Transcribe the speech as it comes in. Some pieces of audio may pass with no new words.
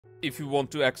If you want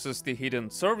to access the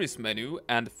hidden service menu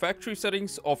and factory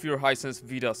settings of your Hisense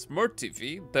VIDAA Smart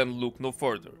TV, then look no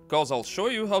further, cause I'll show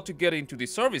you how to get into the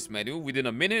service menu within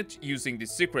a minute using the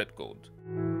secret code.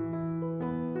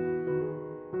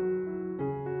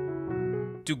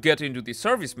 To get into the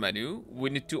service menu,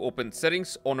 we need to open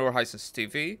settings on our Hisense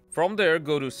TV. From there,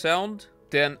 go to sound,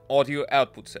 then audio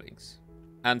output settings.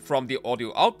 And from the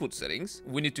audio output settings,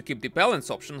 we need to keep the balance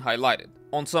option highlighted.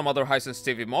 On some other Hisense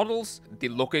TV models, the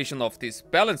location of these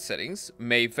balance settings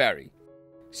may vary.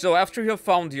 So after you have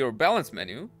found your balance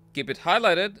menu, keep it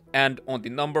highlighted and on the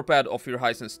number pad of your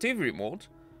Hisense TV remote,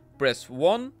 press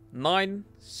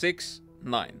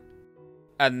 1969.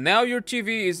 And now your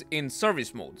TV is in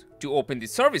service mode. To open the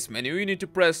service menu, you need to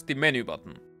press the menu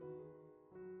button.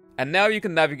 And now you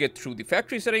can navigate through the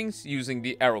factory settings using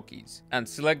the arrow keys and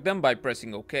select them by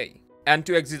pressing OK. And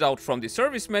to exit out from the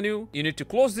service menu, you need to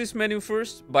close this menu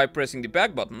first by pressing the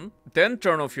back button, then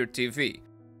turn off your TV.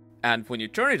 And when you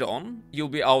turn it on, you'll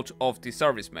be out of the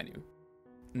service menu.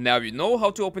 Now you know how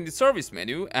to open the service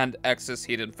menu and access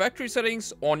hidden factory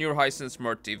settings on your Hisense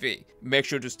Smart TV. Make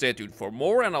sure to stay tuned for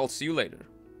more and I'll see you later.